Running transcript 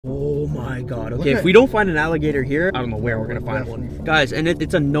Oh my god. Okay, if we don't find an alligator here, I don't know where we're gonna find one. Guys, and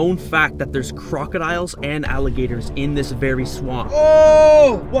it's a known fact that there's crocodiles and alligators in this very swamp.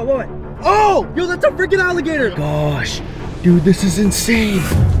 Oh! What? Oh! Yo, that's a freaking alligator! Gosh, dude, this is insane.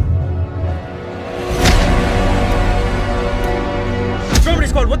 Stromedy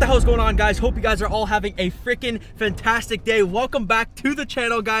Squad, what the hell is going on, guys? Hope you guys are all having a freaking fantastic day. Welcome back to the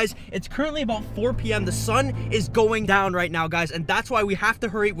channel, guys. It's currently about 4 p.m. The sun is going down right now, guys, and that's why we have to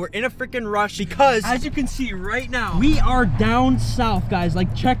hurry. We're in a freaking rush because, as you can see right now, we are down south, guys.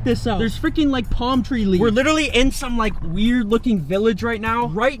 Like, check this out. There's freaking, like, palm tree leaves. We're literally in some, like, weird-looking village right now,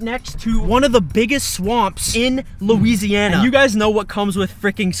 right next to one of the biggest swamps in Louisiana. And you guys know what comes with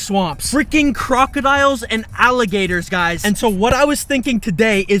freaking swamps. Freaking crocodiles and alligators, guys. And so what I was thinking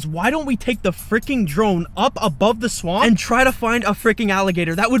today is, why don't we take the freaking drone up above the swamp and try to find a freaking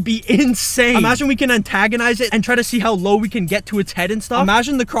alligator? That would be insane. Imagine we can antagonize it and try to see how low we can get to its head and stuff.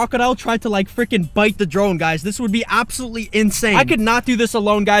 Imagine the crocodile tried to, like, freaking bite the drone, guys. This would be absolutely insane. I could not do this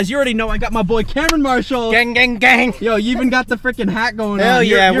alone, guys. You already know I got my boy Cameron Marshall. Gang, gang, gang. Yo, you even got the freaking hat going Hell on.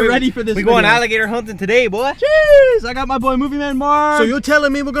 yeah, you're ready for this We video. going alligator hunting today, boy. Jeez, I got my boy Movie Man Mark. So you're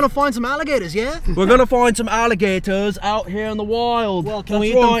telling me we're gonna find some alligators, yeah? We're gonna find some alligators out here in the wild. Well, can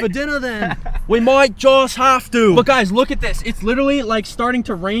we eat them for dinner then? We might just have to. But guys, look at this. It's literally like starting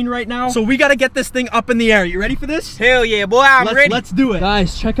to rain right now. So we gotta get this thing up in the air. You ready for this? Hell yeah, boy, I'm ready. Let's do it.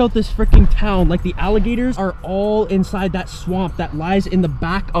 Guys, check out this freaking town. Like, the alligators are all inside that swamp that lies in the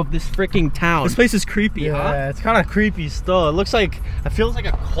back of this freaking town. This place is creepy, huh? Yeah, it's kind of creepy still. It looks like, it feels like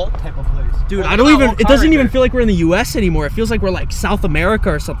a cult type of place. Dude, I don't even, it doesn't even feel like we're in the US anymore. It feels like we're like South America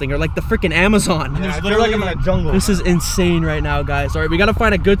or something, or like the freaking Amazon. Yeah, I feel like I'm in a jungle. This is insane right now, guys. All right, we gotta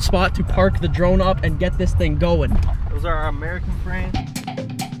find a good spot to park the drone up and get this thing going. Those are our American friends.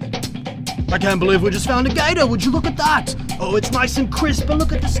 I can't believe we just found a gator. Would you look at that? Oh, it's nice and crisp, and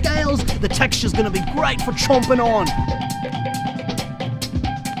look at the scales. The texture's gonna be great for chomping on.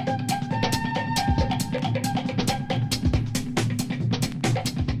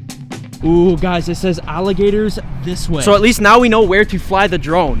 Ooh, guys, it says alligators this way. So at least now we know where to fly the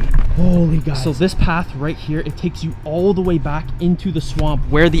drone. Holy guys. So this path right here, it takes you all the way back into the swamp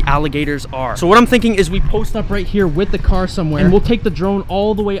where the alligators are. So what I'm thinking is we post up right here with the car somewhere, and we'll take the drone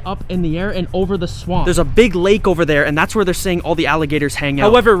all the way up in the air and over the swamp. There's a big lake over there, and that's where they're saying all the alligators hang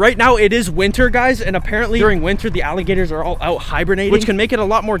out. However, right now it is winter, guys, and apparently during winter the alligators are all out hibernating, which can make it a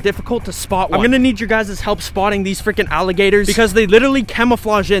lot more difficult to spot one. I'm gonna need your guys' help spotting these freaking alligators because they literally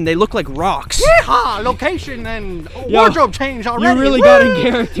camouflage in. They look like rocks. Yeehaw! Location and wardrobe change already. You really got in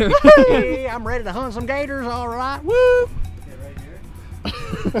character. Hey, I'm ready to hunt some gators, all right. Woo!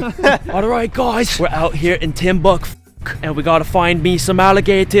 All right, guys, we're out here in Timbuktu, and we gotta find me some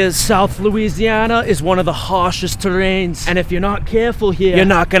alligators. South Louisiana is one of the harshest terrains, and if you're not careful here, you're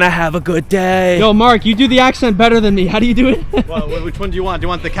not gonna have a good day. Yo, Mark, you do the accent better than me. How do you do it? Well, which one do you want? Do you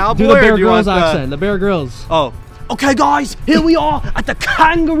want the cowboy? Do the Bear or do you Grylls want accent. The Bear Grylls. Oh. Okay guys, here we are at the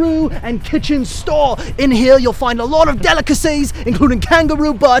Kangaroo and Kitchen store. In here you'll find a lot of delicacies, including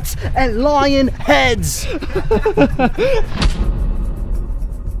kangaroo butts and lion heads.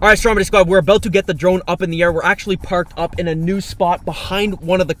 All right, Stromedy Squad, we're about to get the drone up in the air. We're actually parked up in a new spot behind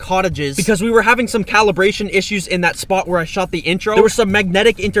one of the cottages because we were having some calibration issues in that spot where I shot the intro. There was some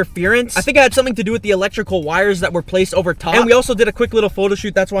magnetic interference. I think it had something to do with the electrical wires that were placed over top. And we also did a quick little photo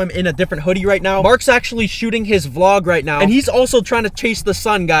shoot. That's why I'm in a different hoodie right now. Mark's actually shooting his vlog right now, and he's also trying to chase the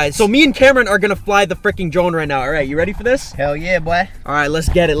sun, guys. So me and Cameron are gonna fly the freaking drone right now. All right, you ready for this? Hell yeah, boy. All right, let's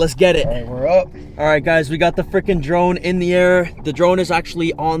get it. Let's get it. All right, we're up. All right, guys, we got the freaking drone in the air. The drone is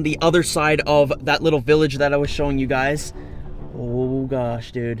actually on the other side of that little village that I was showing you guys. Oh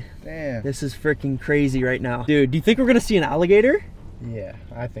gosh, dude. Damn. This is freaking crazy right now. Dude, do you think we're gonna see an alligator? Yeah,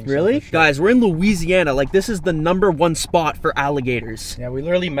 I think really? So. Really? Guys, we're in Louisiana. Like, this is the #1 spot for alligators. Yeah, we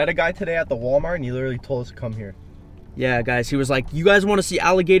literally met a guy today at the Walmart, and he literally told us to come here. Yeah, guys, he was like, you guys want to see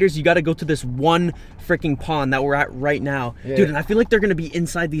alligators? You got to go to this one freaking pond that we're at right now. Yeah. Dude, and I feel like they're gonna be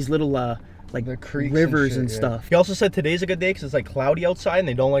inside these little like the creeks rivers and stuff. He also said today's a good day because it's like cloudy outside and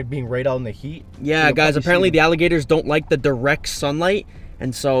they don't like being right out in the heat. Yeah, so guys, apparently the alligators don't like the direct sunlight,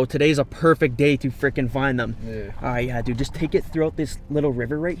 and so today's a perfect day to freaking find them. Yeah. All right, yeah, dude, just take it throughout this little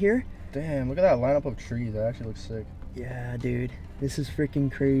river right here. Damn, look at that lineup of trees. That actually looks sick. Yeah, dude, this is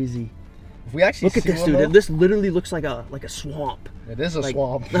freaking crazy. If we actually look at this, dude. Though, this literally looks like a swamp. It is a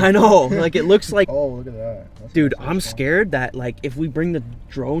swamp. I know. Like, it looks like. Oh, look at that. That's dude, I'm scared that, like, if we bring the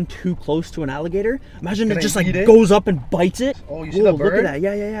drone too close to an alligator, imagine it just like it? goes up and bites it. Oh, you see the bird? Look at that.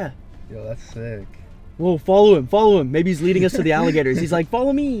 Yeah. Yo, that's sick. Whoa, follow him. Maybe he's leading us to the alligators. He's like,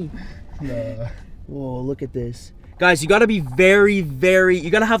 follow me. Nah. Whoa, look at this. Guys, you gotta be you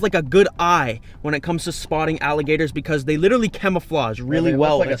gotta have like a good eye when it comes to spotting alligators because they literally camouflage really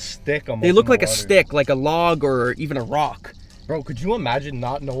well. They look like a stick almost. They look like a stick, like a log or even a rock. Bro, could you imagine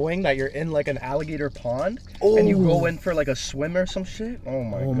not knowing that you're in like an alligator pond and you go in for like a swim or some shit? Oh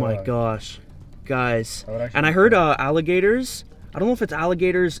my god. Oh my gosh. Guys. And I heard alligators, I don't know if it's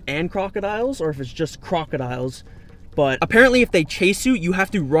alligators and crocodiles or if it's just crocodiles, but apparently if they chase you, you have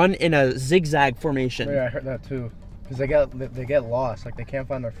to run in a zigzag formation. Yeah, I heard that too. Because they get lost, like they can't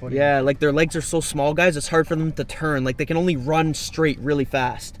find their footing. Yeah, like their legs are so small, guys, it's hard for them to turn. Like they can only run straight really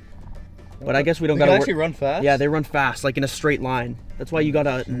fast. But I guess we don't gotta actually run fast? Yeah, they run fast, like in a straight line. That's why you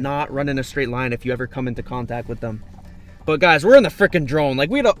gotta not run in a straight line if you ever come into contact with them. But guys, we're in the freaking drone. Like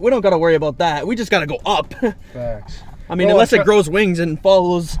we don't gotta worry about that. We just gotta go up. Facts. I mean, unless it grows wings and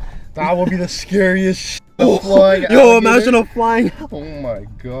follows. That would be the scariest shit. Flying yo, imagine a flying. Oh my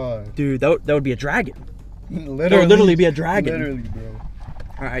god. Dude, that would be a dragon. Literally be a dragon. Literally, bro.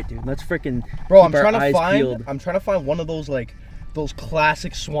 All right, dude, let's freaking. Bro, I'm trying to find one of those like those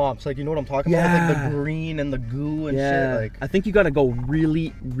classic swamps, like you know what I'm talking about, like the green and the goo and shit. Like I think you got to go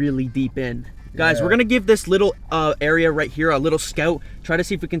really deep in. Guys, we're gonna give this little area right here a little scout, try to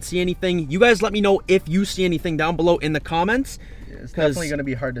see if we can see anything. You guys let me know if you see anything down below in the comments. It's definitely gonna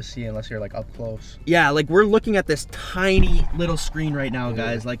be hard to see unless you're like up close. Yeah, like we're looking at this tiny little screen right now,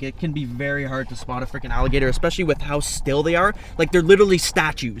 guys. Like it can be very hard to spot a freaking alligator, especially with how still they are. Like they're literally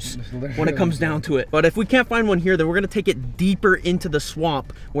statues when it comes down to it. But if we can't find one here, then we're gonna take it deeper into the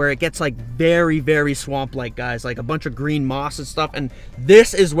swamp where it gets like very swamp-like, guys. Like a bunch of green moss and stuff. And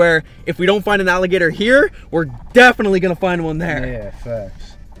this is where if we don't find an alligator here, we're definitely gonna find one there. Yeah,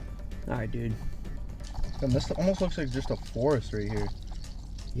 facts. All right, dude. And this almost looks like just a forest right here.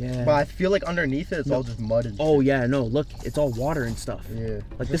 Yeah. But I feel like underneath it, it's all just mud and shit. Oh yeah, no, look, it's all water and stuff. Yeah.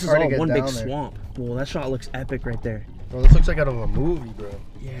 Like this is all one big swamp. Well, that shot looks epic right there. Bro, this looks like out of a movie, bro.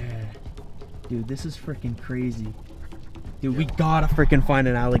 Yeah. Dude, this is freaking crazy. Dude, we gotta freaking find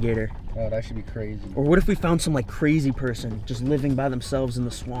an alligator. Oh, that should be crazy. Or what if we found some like crazy person just living by themselves in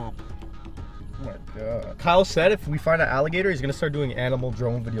the swamp? Oh my god. Kyle said if we find an alligator, he's gonna start doing animal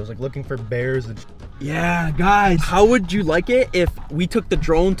drone videos, like looking for bears and yeah, guys. How would you like it if we took the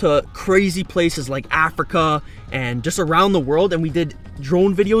drone to crazy places like Africa and just around the world and we did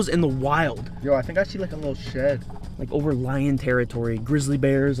drone videos in the wild? Yo, I think I see like a little shed. Like over lion territory, grizzly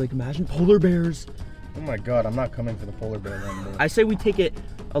bears, like imagine polar bears. Oh my god, I'm not coming for the polar bear anymore. I say we take it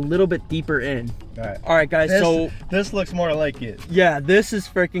a little bit deeper in. All right, guys, this looks more like it. Yeah, this is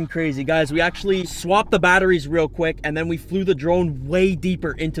freaking crazy. Guys, we actually swapped the batteries real quick and then we flew the drone way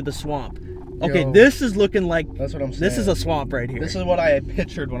deeper into the swamp. Okay, yo, this is looking like, that's what I'm saying. This is a swamp right here. This is what I had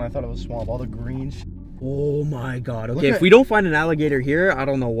pictured when I thought it was swamp, all the green Oh my god. Okay, if we don't find an alligator here, I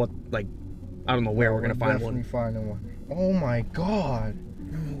don't know what, like, I don't know where we're gonna find one. Finding one. Oh my god.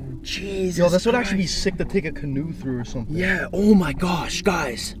 Jesus. Yo, this would actually be sick to take a canoe through or something. Yeah, oh my gosh,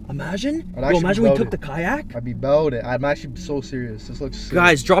 guys. Imagine. Yo, imagine we took the kayak. I'd be about it. I'm actually so serious. This looks sick.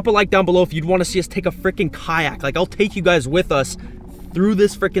 Guys, drop a like down below if you'd want to see us take a freaking kayak. Like, I'll take you guys with us through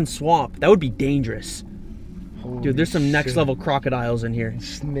this freaking swamp. That would be dangerous. Holy dude, there's some next level crocodiles in here. And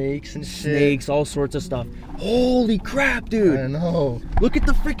snakes and shit. Snakes, all sorts of stuff. Holy crap, dude. I know. Look at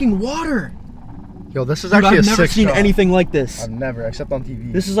the freaking water. Yo, this is actually a sick shot. I've never seen anything like this. I've never, except on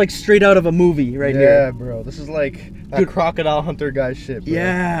TV. This is like straight out of a movie right here. Yeah, bro. This is like that crocodile hunter guy shit, bro.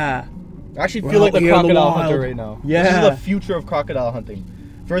 Yeah. I actually feel like the crocodile hunter right now. Yeah. This is the future of crocodile hunting.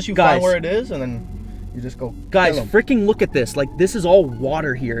 First you find where it is, and then you just go. Guys, freaking look at this. Like, this is all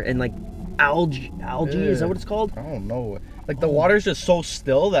water here, and like algae. Is that what it's called? I don't know. Like the water's just so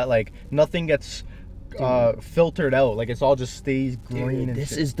still that like nothing gets filtered out. Like it's all just stays green. Dude,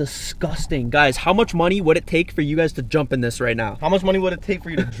 this is disgusting. Guys, how much money would it take for you guys to jump in this right now? How much money would it take for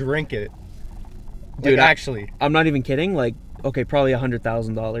you to drink it? Dude, like, actually, I'm not even kidding. Like, okay, probably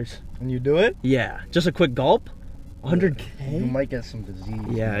 $100,000. And you do it? Yeah, just a quick gulp. 100K. You might get some disease.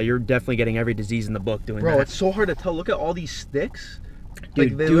 Yeah, you're definitely getting every disease in the book doing that. Bro, it's so hard to tell. Look at all these sticks.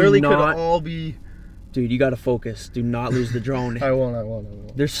 Dude, like they literally could all be. Dude, you gotta focus. Do not lose the drone. I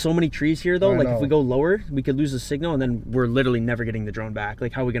won't. There's so many trees here though. Like if we go lower, we could lose the signal and then we're literally never getting the drone back.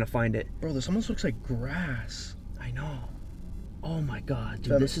 Like how are we gonna find it? Bro, this almost looks like grass. I know. Oh my god,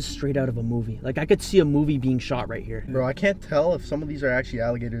 dude, this is straight out of a movie. Like I could see a movie being shot right here. Bro, I can't tell if some of these are actually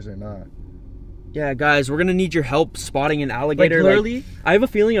alligators or not. Yeah, guys, we're gonna need your help spotting an alligator. Like, literally, I have a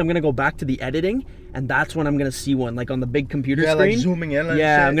feeling I'm gonna go back to the editing, and that's when I'm gonna see one, like on the big computer screen. Like zooming in.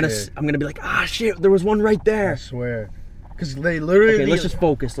 Yeah, I'm gonna be like, ah, shit, there was one right there. I swear, because they literally. Okay, let's just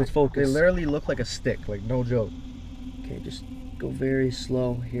focus. Let's focus. They literally look like a stick, like no joke. Okay, just go very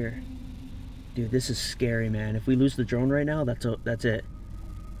slow here. Dude, this is scary, man. If we lose the drone right now, that's it.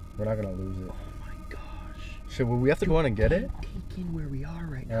 We're not gonna lose it. Oh my gosh. Should we have to go in and get it? Take in where we are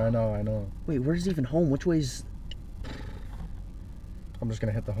right now. Yeah, I know. Wait, where's even home? Which way's... I'm just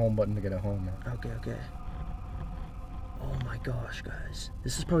gonna hit the home button to get it home, man. Okay. Oh my gosh, guys.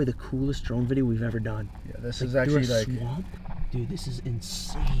 This is probably the coolest drone video we've ever done. Yeah, this is actually like... swamp? Dude, this is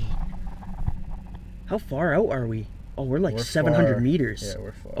insane. How far out are we? Oh, we're like 700 far. meters. Yeah,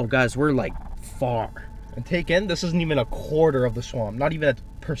 we're far. Oh, guys, we're like far. And take in, this isn't even a quarter of the swamp. Not even a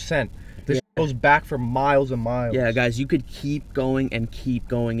percent. This goes back for miles and miles. Yeah, guys, you could keep going and keep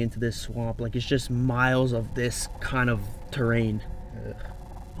going into this swamp. Like, it's just miles of this kind of terrain. Yeah.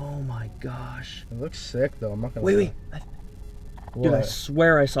 Oh my gosh. It looks sick, though. I'm not gonna Wait. What? Dude, I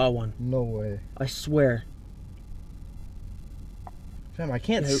swear I saw one. No way. I swear. Fam, I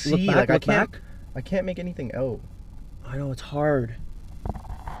can't see. Look back, like, I can't make anything out. I know, it's hard.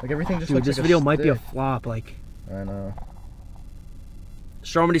 Like, everything just Dude, looks this like video a might be a stick. flop. Like, I know.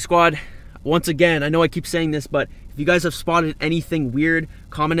 Stromedy squad, once again, I know I keep saying this, but if you guys have spotted anything weird,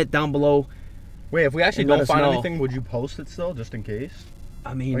 comment it down below. Wait, if we actually let don't us find know. anything, would you post it still, just in case?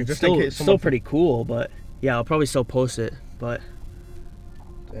 I mean, Like, it's just in case still someone pretty cool, but yeah, I'll probably still post it. But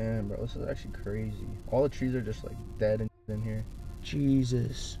damn, bro, this is actually crazy. All the trees are just like dead and in here.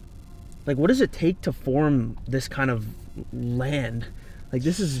 Jesus, like, what does it take to form this kind of land? Like,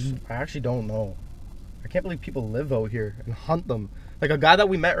 this is... I actually don't know. I can't believe people live out here and hunt them. Like, a guy that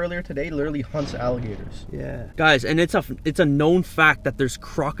we met earlier today literally hunts alligators. Yeah, guys, and it's a known fact that there's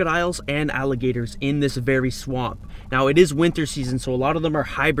crocodiles and alligators in this very swamp. Now, it is winter season, so a lot of them are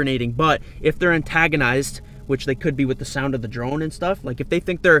hibernating, but if they're antagonized, which they could be with the sound of the drone and stuff, like, if they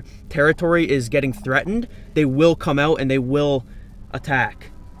think their territory is getting threatened, they will come out and they will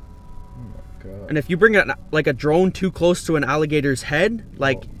attack. Oh my God. And if you bring like a drone too close to an alligator's head,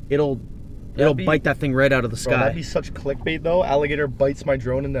 like, it'll bite that thing right out of the sky. Bro, that'd be such clickbait, though. Alligator bites my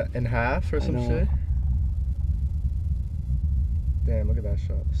drone in half or some shit. Damn, look at that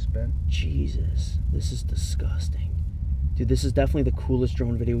shot. The spin. Jesus, this is disgusting. Dude, this is definitely the coolest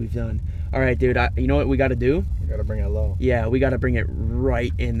drone video we've done. All right, dude, you know what we got to do? We got to bring it low. Yeah, we got to bring it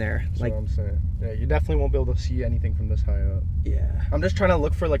right in there. That's like what I'm saying. Yeah, you definitely won't be able to see anything from this high up. Yeah. I'm just trying to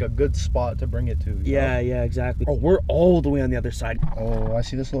look for like a good spot to bring it to. Yeah, exactly. Oh, we're all the way on the other side. Oh, I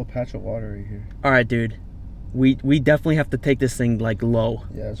see this little patch of water right here. All right, dude. We definitely have to take this thing like low.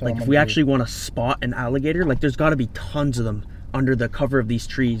 Yeah, that's what like, if we actually want to spot an alligator, like, there's got to be tons of them under the cover of these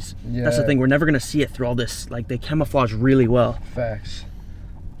trees. Yeah. That's the thing, we're never gonna see it through all this. Like, they camouflage really well. Facts.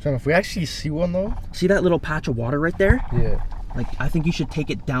 So if we actually see one though, see that little patch of water right there? Yeah. Like, I think you should take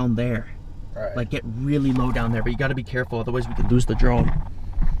it down there. All right. Like, get really low down there, but you got to be careful, otherwise we could lose the drone.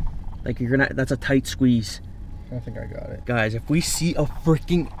 Like, that's a tight squeeze. I think I got it. Guys, if we see a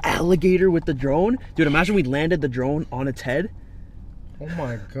freaking alligator with the drone, dude, imagine we landed the drone on its head. Oh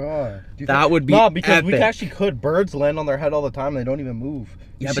my God. That would be because epic. we actually could. Birds land on their head all the time and they don't even move.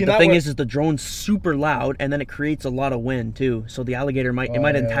 Yeah, but the thing is the drone's super loud and then it creates a lot of wind too. So the alligator might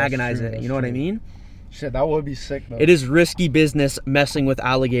antagonize it. You know what I mean? Shit, that would be sick though. It is risky business messing with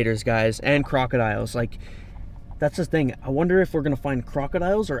alligators, guys, and crocodiles. Like, that's the thing. I wonder if we're gonna find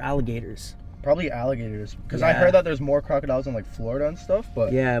crocodiles or alligators. Probably alligators, because I heard that there's more crocodiles in like Florida and stuff.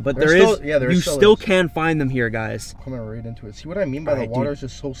 But yeah, but you still can find them here, guys. Coming right into it. See what I mean by the water is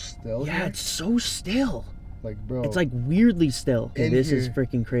just so still. Yeah, it's so still. Like, bro, it's like weirdly still. Dude, this is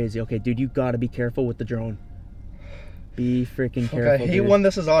freaking crazy. Okay, dude, you gotta be careful with the drone. Be freaking careful. I hate when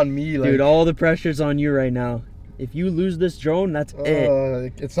this is on me. Like, dude, all the pressure's on you right now. If you lose this drone, that's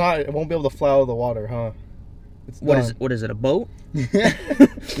it. It's not. It won't be able to fly out of the water, huh? What is it? A boat?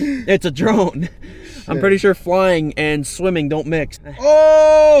 It's a drone. Shit. I'm pretty sure flying and swimming don't mix.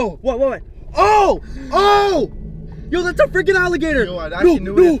 Oh! What? Oh! Yo, that's a freaking alligator! Yo, I actually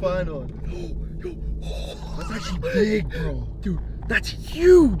knew it was fine. That's actually big, bro. Dude, that's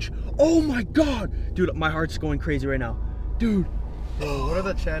huge! Oh my God! Dude, my heart's going crazy right now. Dude. Bro, what are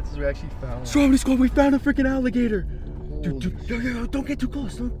the chances we actually found? Stromedy squad, we found a freaking alligator! Holy dude, yo, don't get too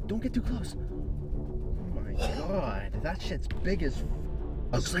close. Don't get too close. God, that shit's big as...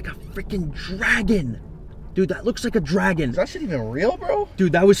 Looks like a freaking dragon. Dude, that looks like a dragon. Is that shit even real, bro?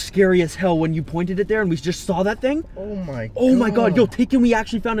 Dude, that was scary as hell when you pointed it there and we just saw that thing. Oh my God. Oh my God. Yo, we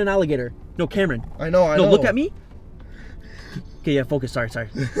actually found an alligator. No, Cameron. I know. No, look at me. Okay, yeah, focus. Sorry.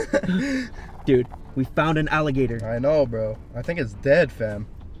 Dude, we found an alligator. I know, bro. I think it's dead, fam.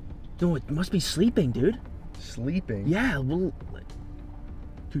 No, it must be sleeping, dude. Sleeping? Yeah, well...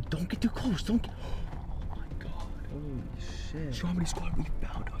 Dude, don't get too close. Don't get... Holy shit. Stromedy squad, we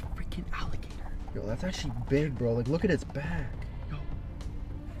found a freaking alligator. Yo, that's actually big, bro. Like, look at its back. Yo.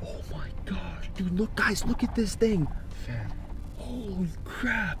 Oh my gosh, dude, look, guys, look at this thing. Fam. Holy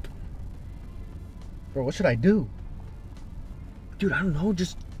crap. Bro, what should I do? Dude, I don't know,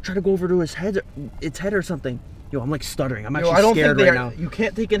 just try to go over to its head or something. Yo, I'm like stuttering. I'm actually I don't scared think right now. You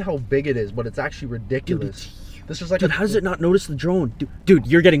can't take in how big it is, but it's actually ridiculous. Dude, this is like dude, how does it not notice the drone? Dude,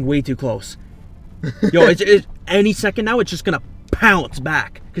 you're getting way too close. Yo, it's any second now, it's just gonna pounce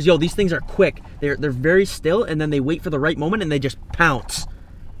back. Cause yo, these things are quick. They're very still, and then they wait for the right moment, and they just pounce.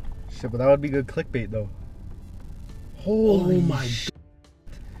 Shit, but that would be good clickbait though. Holy oh my God.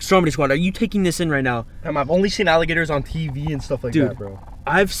 Stromedy Squad, are you taking this in right now? I've only seen alligators on TV and stuff like that, bro.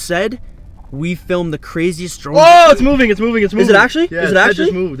 I've said we filmed the craziest drone. Oh, it's moving, it's moving, it's moving. Is it actually? Yeah, is it actually?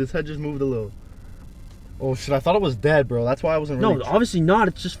 Its head just moved a little. Oh shit, I thought it was dead, bro. That's why I wasn't really... No, obviously not.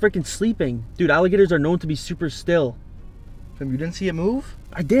 It's just freaking sleeping. Dude, alligators are known to be super still. Fam, you didn't see it move?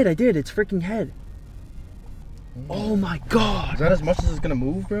 I did. Its freaking head. Oh my God. Is that as much as it's gonna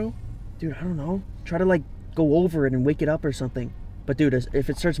move, bro? Dude, I don't know. Try to like go over it and wake it up or something. But dude, if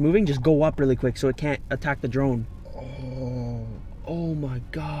it starts moving, just go up really quick so it can't attack the drone. Oh my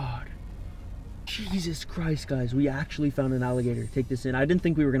God. Jesus Christ, guys, we actually found an alligator. Take this in. I didn't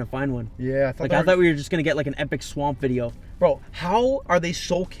think we were gonna find one. Yeah, I thought we were just gonna get like an epic swamp video. Bro, how are they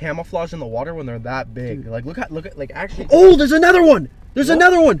so camouflaged in the water when they're that big? Dude. Like look at like actually. Oh, there's another one. There's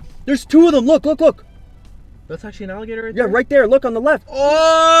another one. There's two of them. Look. That's actually an alligator right there? Yeah, right there. Look on the left.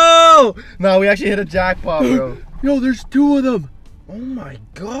 Oh! No, we actually hit a jackpot, bro. Yo, there's two of them. Oh my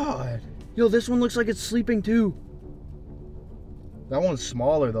God. Yo, this one looks like it's sleeping too. That one's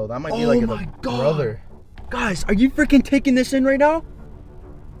smaller though. That might be like a brother. Guys, are you freaking taking this in right now?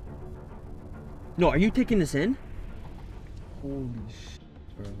 No, are you taking this in? Holy shit,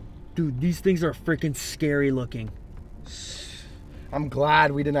 bro. Dude, these things are freaking scary looking. I'm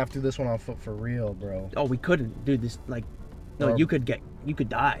glad we didn't have to do this one on foot for real, bro. Oh, we couldn't. Dude, this like... No, you could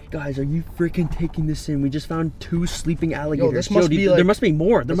die. Guys, are you freaking taking this in? We just found two sleeping alligators. Yo, this must be like, there must be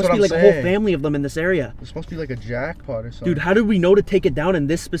more. There must be like a whole family of them in this area. This must be like a jackpot or something. Dude, how did we know to take it down in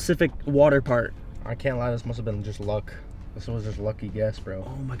this specific water part? I can't lie, this must have been just luck. This was just lucky guess, bro.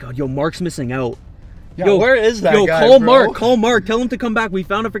 Oh my God, yo, Mark's missing out. Yeah, yo, where is that guy, call bro? Mark, call Mark. Tell him to come back. We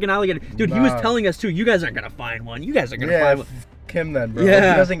found a freaking alligator. Dude, he was telling us too, you guys aren't gonna find one. You guys are gonna find one. Him then, bro.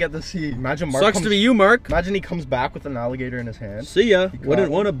 Yeah. He doesn't get to see. Imagine Mark Sucks to be you, Mark. Imagine he comes back with an alligator in his hand. See ya. Wouldn't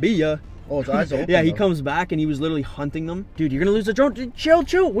want to be ya. Oh, his eyes open. Yeah, he comes back and he was literally hunting them. Dude, you're gonna lose the drone. Dude, chill.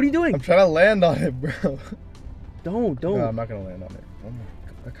 What are you doing? I'm trying to land on it, bro. Don't. No, I'm not gonna land on it. Oh my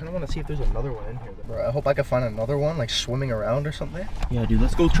God. I kind of want to see if there's another one in here. Bro, I hope I can find another one, like swimming around or something. Yeah, dude,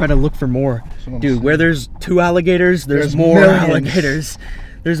 let's go try to look for more. Dude, where there's two alligators, there's more alligators.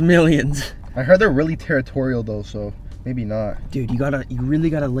 There's millions. I heard they're really territorial though, so maybe not. Dude, you really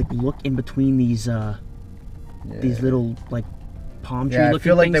gotta like look in between these little like palm tree looking things. I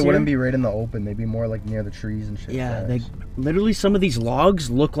feel like they here. wouldn't be right in the open. They'd be more like near the trees and shit. Yeah, they literally, some of these logs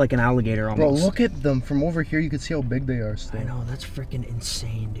look like an alligator almost. Bro, look at them from over here. You can see how big they are still. I know, that's freaking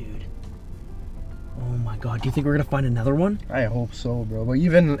insane, dude. Oh my God, do you think we're gonna find another one? I hope so, bro. But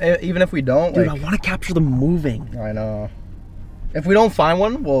even if we don't, dude, like, I want to capture them moving. I know. If we don't find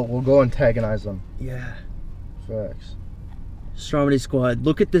one, we'll go antagonize them. Yeah. Facts. Stromedy Squad,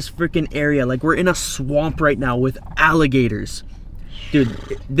 look at this freaking area. Like, we're in a swamp right now with alligators. Dude,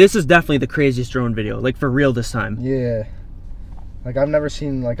 this is definitely the craziest drone video. Like, for real this time. Yeah. Like, I've never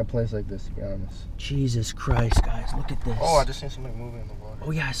seen, like, a place like this, to be honest. Jesus Christ, guys. Look at this. Oh, I just seen somebody moving in the water.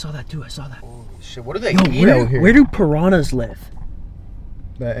 Oh, yeah, I saw that, too. I saw that. Holy shit. What do they eat out here? Where do piranhas live?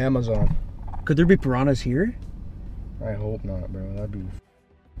 The Amazon. Could there be piranhas here? I hope not, bro. That'd be...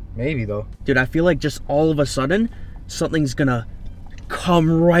 Maybe, though. Dude, I feel like just all of a sudden, something's gonna come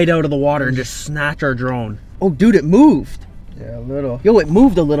right out of the water and just snatch our drone. Oh, dude, it moved. Yeah, a little. Yo, it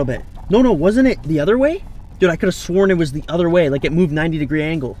moved a little bit. No, wasn't it the other way? Dude, I could have sworn it was the other way. Like, it moved 90-degree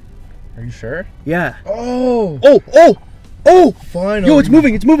angle. Are you sure? Yeah. Oh! Finally. Yo, it's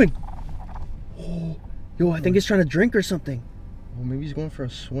moving. Oh. Yo, I think it's trying to drink or something. Oh, maybe he's going for a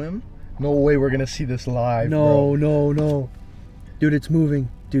swim? No way we're gonna see this live, bro. No. Dude, it's moving.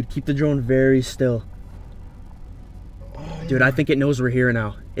 Dude, keep the drone very still. Dude, I think it knows we're here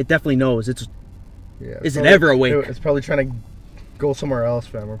now. It definitely knows. Is it ever awake? It's probably trying to go somewhere else,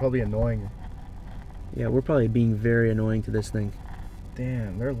 fam. We're probably annoying it. Yeah, we're probably being very annoying to this thing.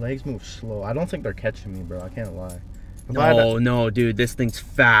 Damn, their legs move slow. I don't think they're catching me, bro. I can't lie. No, dude. This thing's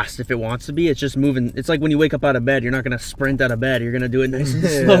fast. If it wants to be, it's just moving. It's like when you wake up out of bed. You're not going to sprint out of bed. You're going to do it nice and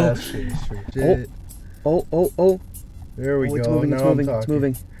slow. That's true. Oh. There we go. It's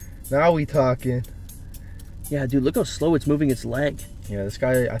moving. Now we talking. Yeah, dude, look how slow it's moving its leg. Yeah, this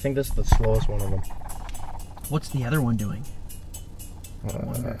guy, I think this is the slowest one of them. What's the other one doing?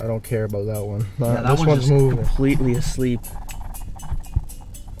 I don't care about that one. Yeah, that one's just moving. Completely asleep.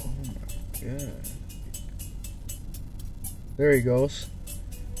 Oh my god. There he goes.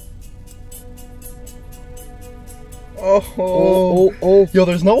 Oh. Yo,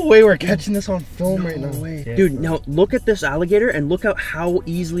 there's no way we're catching this on film right now. Way. Dude, now look at this alligator and look at how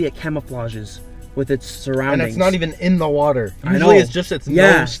easily it camouflages with its surroundings. And it's not even in the water. Usually it's just its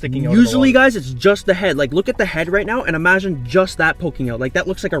nose sticking out. Usually, guys, it's just the head. Like, look at the head right now and imagine just that poking out. Like, that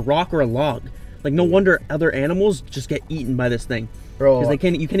looks like a rock or a log. Like, no wonder other animals just get eaten by this thing. Bro.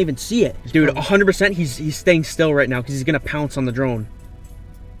 Because you can't even see it. Dude, 100% he's staying still right now because he's going to pounce on the drone.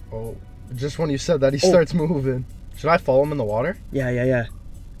 Oh, just when you said that, he starts moving. Should I follow him in the water? Yeah.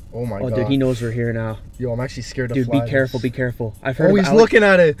 Oh my god. Oh, dude, he knows we're here now. Yo, I'm actually scared to fly. Dude, be careful. I've heard he's looking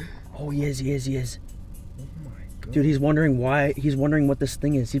at it. Oh, he is. Oh my god. Dude, he's wondering what this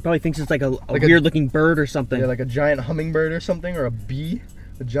thing is. He probably thinks it's like a weird looking bird or something. Yeah, like a giant hummingbird or something, or a bee.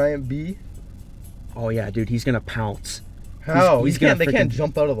 A giant bee. Oh yeah, dude, he's gonna pounce. How? They can't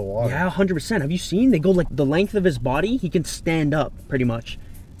jump out of the water. Yeah, 100%. Have you seen? They go like the length of his body. He can stand up pretty much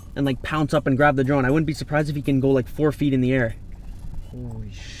and like pounce up and grab the drone. I wouldn't be surprised if he can go like 4 feet in the air.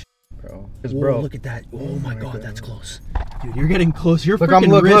 Holy shit, bro. Whoa, look at that. Oh my god, that's close. Dude, you're getting close. You're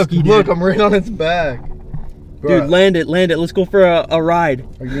freaking risky, dude. Look, I'm right on its back. Dude, land it. Let's go for a ride.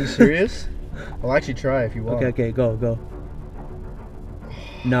 Are you being serious? I'll actually try if you want. Okay, go.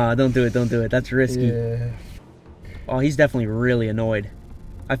 Nah, don't do it. That's risky. Yeah. Oh, he's definitely really annoyed.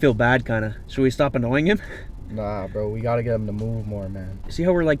 I feel bad, kind of. Should we stop annoying him? Nah, bro, we gotta get him to move more, man. See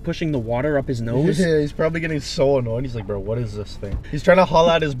how we're like pushing the water up his nose? Yeah, he's probably getting so annoyed. He's like, bro, what is this thing? He's trying to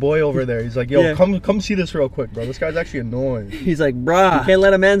holler at his boy over there. He's like, yo, come see this real quick, bro. This guy's actually annoying. He's like, bruh, you can't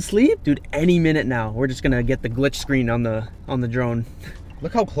let a man sleep? Dude, any minute now, we're just gonna get the glitch screen on the drone.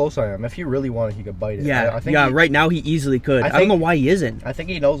 Look how close I am. If he really wanted, he could bite it. Yeah, right now he easily could. I don't know why he isn't. I think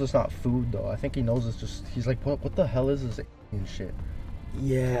he knows it's not food, though. I think he knows it's just, he's like, what the hell is this and shit?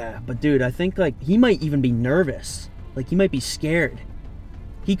 Yeah, but dude, I think like he might even be nervous. Like he might be scared.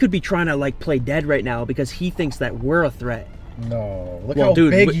 He could be trying to like play dead right now because he thinks that we're a threat. No, look how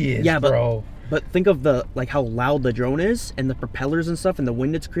big he is, bro. But think of the like how loud the drone is and the propellers and stuff and the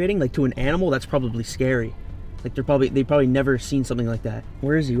wind it's creating. Like to an animal, that's probably scary. Like they've probably never seen something like that.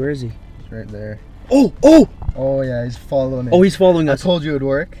 Where is he? He's right there. Oh yeah, he's following it. Oh, he's following us. I told you it'd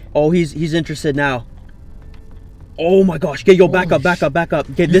work. Oh, he's interested now. Oh my gosh. Okay, yo, back up.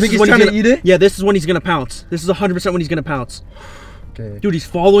 Okay, this is when he's gonna eat it? Yeah, this is when he's gonna pounce. This is 100% when he's gonna pounce. Okay. Dude, he's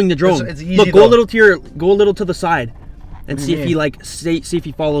following the drone. It's easy. Look, go a little to the side and see if he like see if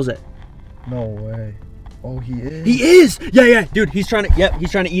he follows it. No way. Oh, he is. He is. Yeah. Dude, he's trying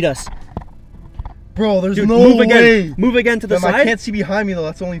to eat us. Bro, there's no way. Move again to the side. I can't see behind me though.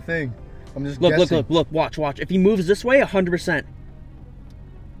 That's the only thing. I'm just guessing. Look. Watch. If he moves this way, 100%.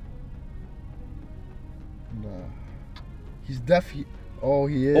 Nah. He's definitely. Oh,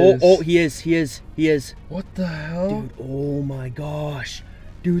 he is. Oh, he is. What the hell? Dude, oh my gosh.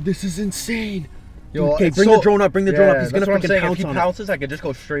 Dude, this is insane. Yo, dude, okay, bring the drone up. He's gonna freaking pounce on it. If he pounces, I could just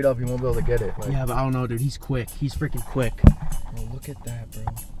go straight up. He won't be able to get it. Yeah, but I don't know, dude. He's quick. He's freaking quick. Bro, look at that, bro.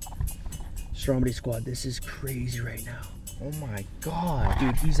 Stromedy squad, this is crazy right now. Oh my god.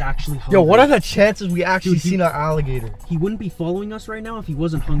 Dude, he's actually hungry. Yo, what are the chances we actually seen an alligator? He wouldn't be following us right now if he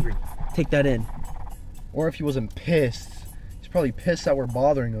wasn't hungry. Take that in. Or if he wasn't pissed. He's probably pissed that we're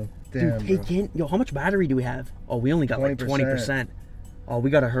bothering him. Damn, dude, take in. Yo, how much battery do we have? Oh, we only got 20%. Like 20%. Oh,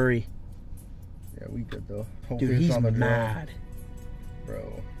 we gotta hurry. Yeah, we good though. Hopefully dude, he's on the mad.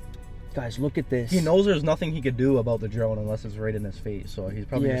 Bro. Guys, look at this. He knows there's nothing he could do about the drone unless it's right in his face. So he's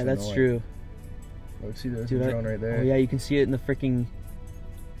probably just that's annoyed. True. Let's see, there's the drone right there. Oh yeah, you can see it in the freaking,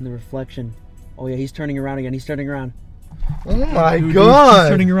 in the reflection. Oh yeah, he's turning around again. He's turning around. Oh my god! He's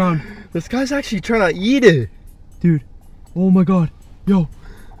turning around. This guy's actually trying to eat it, dude. Oh my god. Yo.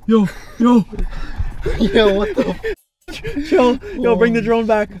 Yo, what the? Yo, bring the drone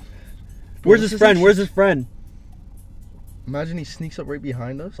back. Where's his friend? Imagine he sneaks up right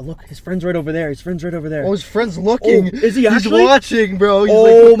behind us. Oh, look, his friend's right over there. Oh, his friend's looking. Oh, is he actually? He's watching, bro. He's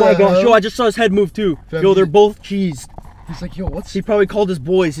oh my gosh. Yo, I just saw his head move too. Yo, they're both cheesed. He's like, yo, what's... He probably called his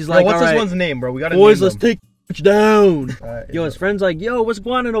boys. He's like, what's this one's name, bro? We gotta boys, let's take down. Right, yo, his friend's like, yo, what's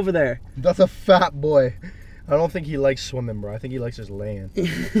going on over there? That's a fat boy. I don't think he likes swimming, bro. I think he likes just laying.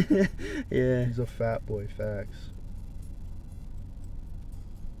 Yeah. He's a fat boy, facts.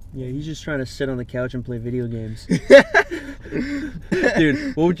 Yeah, he's just trying to sit on the couch and play video games.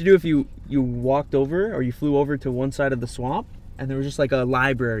 Dude, what would you do if you walked over or you flew over to one side of the swamp and there was just like a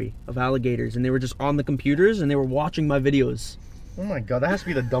library of alligators and they were just on the computers and they were watching my videos? Oh my god, that has to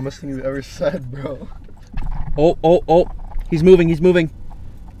be the dumbest thing you've ever said, bro. Oh. He's moving, he's moving.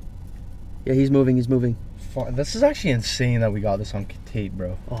 Yeah, he's moving, he's moving. This is actually insane that we got this on tape,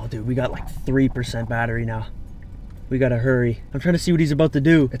 bro. Oh, dude, we got like 3% battery now. We gotta hurry. I'm trying to see what he's about to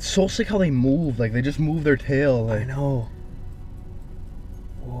do. It's so sick how they move. Like, they just move their tail. Like. I know.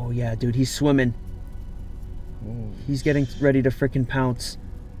 Oh, yeah, dude, he's swimming. Ooh. He's getting ready to freaking pounce.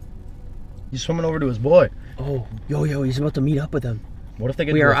 He's swimming over to his boy. Oh, yo, he's about to meet up with him. What if they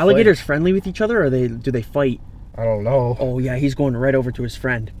get Wait, are alligators friendly with each other, or do they fight? I don't know. Oh, yeah, he's going right over to his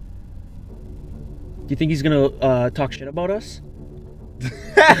friend. Do you think he's gonna talk shit about us?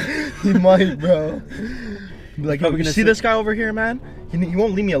 He might, bro. Be like, yo, you see this guy over here, man? He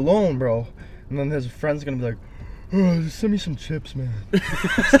won't leave me alone, bro. And then his friend's gonna be like, oh, just send me some chips, man.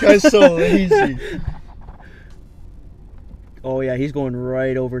 This guy's so lazy. Oh yeah, he's going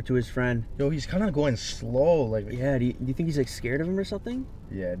right over to his friend. Yo, he's kind of going slow. Like, yeah, do you think he's like scared of him or something?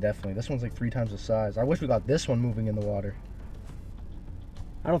 Yeah, definitely. This one's like 3 times the size. I wish we got this one moving in the water.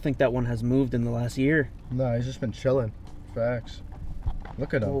 I don't think that one has moved in the last year. Nah, he's just been chilling. Facts.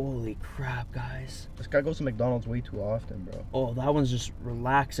 Look at him. Holy crap, guys. This guy goes to McDonald's way too often, bro. Oh, that one's just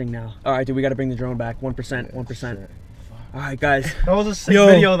relaxing now. All right, dude, we got to bring the drone back. 1%, 1%. All right, guys. That was a sick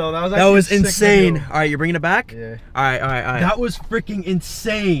video, though. That was insane. All right, you're bringing it back? Yeah. All right. That was freaking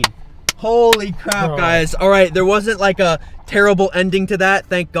insane. Holy crap, guys. All right, there wasn't like a terrible ending to that,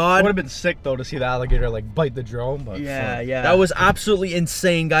 thank God. It would have been sick though to see the alligator like bite the drone, but yeah, that was absolutely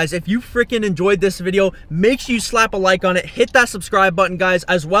insane, guys. If you freaking enjoyed this video, make sure you slap a like on it, hit that subscribe button, guys,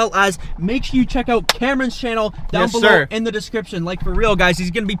 as well as make sure you check out Cameron's channel down below in the description. Like, for real, guys,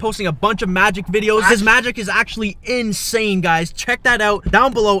 he's gonna be posting a bunch of magic videos. His magic is actually insane, guys. Check that out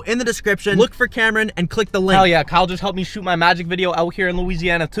down below in the description. Look for Cameron and click the link. Hell yeah, Kyle just helped me shoot my magic video out here in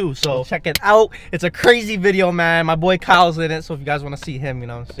Louisiana too, so check it out. It's a crazy video, man. My boy Kyle's in it, so if you guys want to see him, you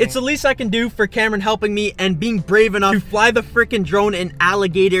know what I'm saying? It's the least I can do for Cameron helping me and being brave enough to fly the freaking drone in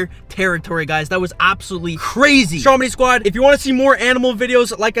alligator territory, guys. That was absolutely crazy. Stromedy squad, if you want to see more animal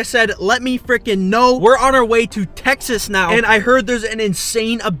videos, like I said, let me freaking know. We're on our way to Texas now, and I heard there's an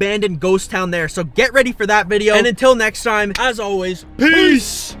insane abandoned ghost town there, so get ready for that video. And until next time, as always,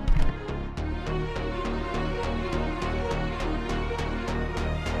 peace!